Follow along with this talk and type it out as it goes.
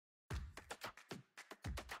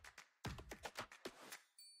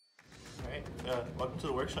Welcome to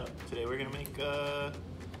the workshop. Today we're gonna make a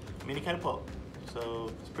mini catapult.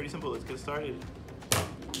 So it's pretty simple. Let's get started.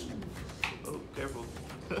 Oh, careful.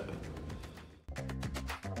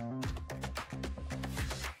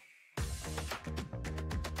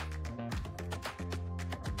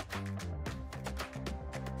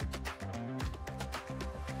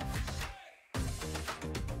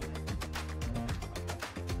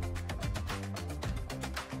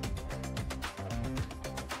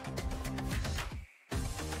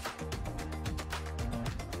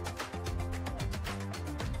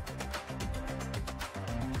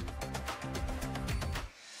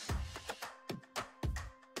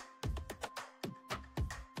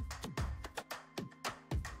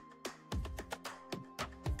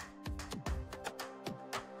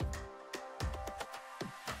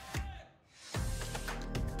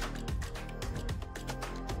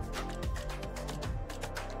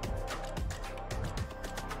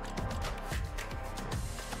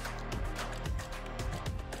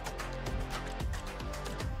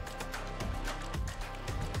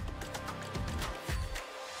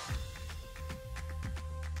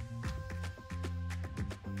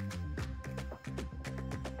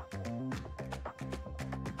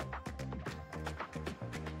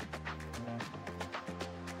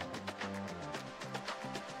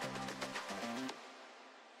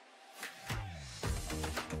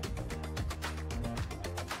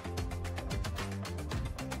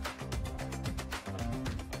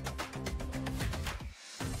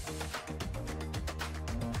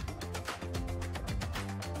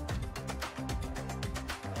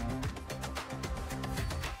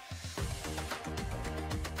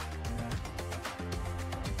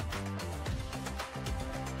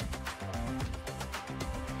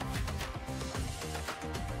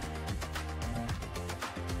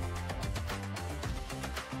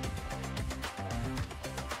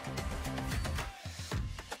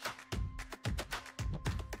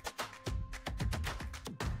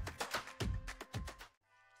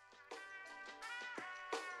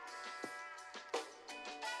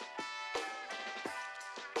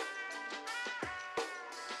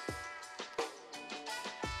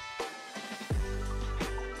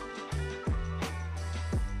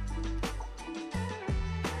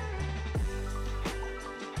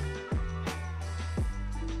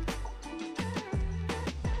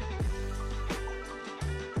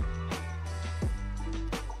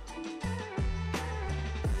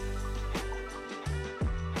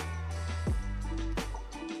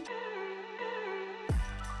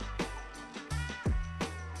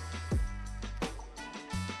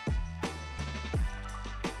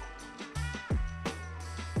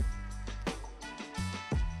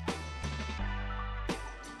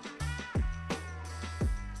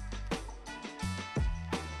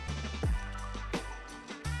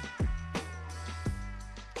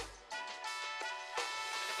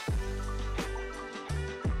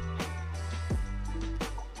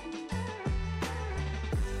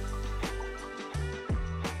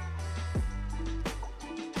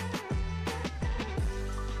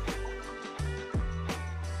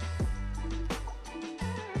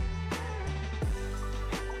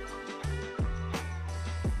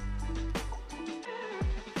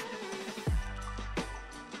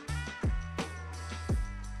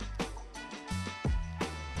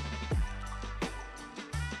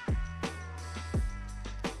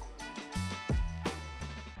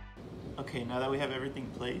 Okay, now that we have everything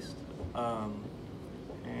placed,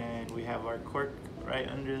 and we have our cork right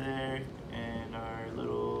under there, and our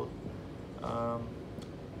little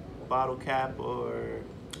bottle cap or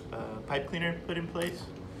pipe cleaner put in place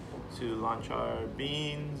to launch our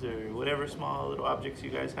beans or whatever small little objects you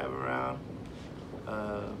guys have around,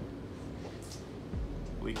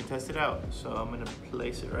 we can test it out. So I'm gonna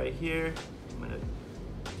place it right here. I'm gonna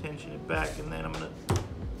tension it back, and then I'm gonna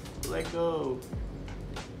let go.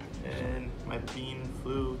 And my bean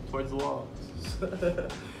flew towards the wall.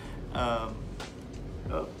 Oh,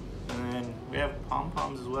 and then we have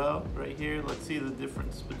pom-poms as well right here. Let's see the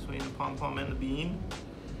difference between the pom-pom and the bean.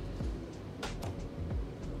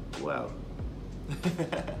 Wow.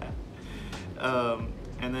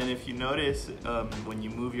 And then if you notice, when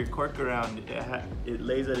you move your cork around, it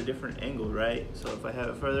lays at a different angle, right? So if I have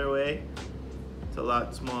it further away, it's a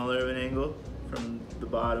lot smaller of an angle from the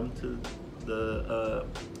bottom to the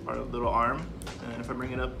our little arm, and if I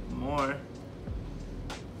bring it up more,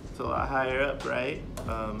 it's a lot higher up, right?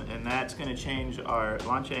 And that's going to change our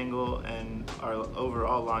launch angle and our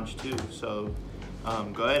overall launch too. So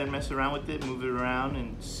go ahead and mess around with it, move it around,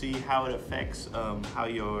 and see how it affects how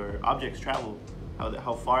your objects travel,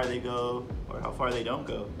 how far they go or how far they don't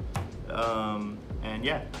go. And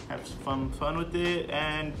yeah, have some fun with it.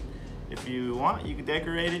 And if you want, you can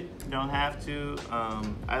decorate it. You don't have to.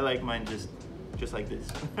 I like mine just like this.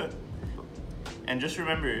 And just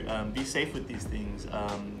remember, be safe with these things.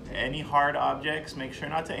 Any hard objects, make sure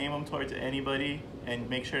not to aim them towards anybody, and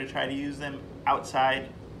make sure to try to use them outside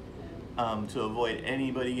to avoid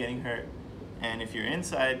anybody getting hurt. And if you're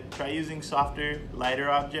inside, try using softer,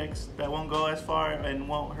 lighter objects that won't go as far and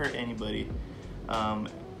won't hurt anybody.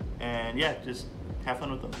 And yeah, just have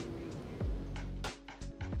fun with them.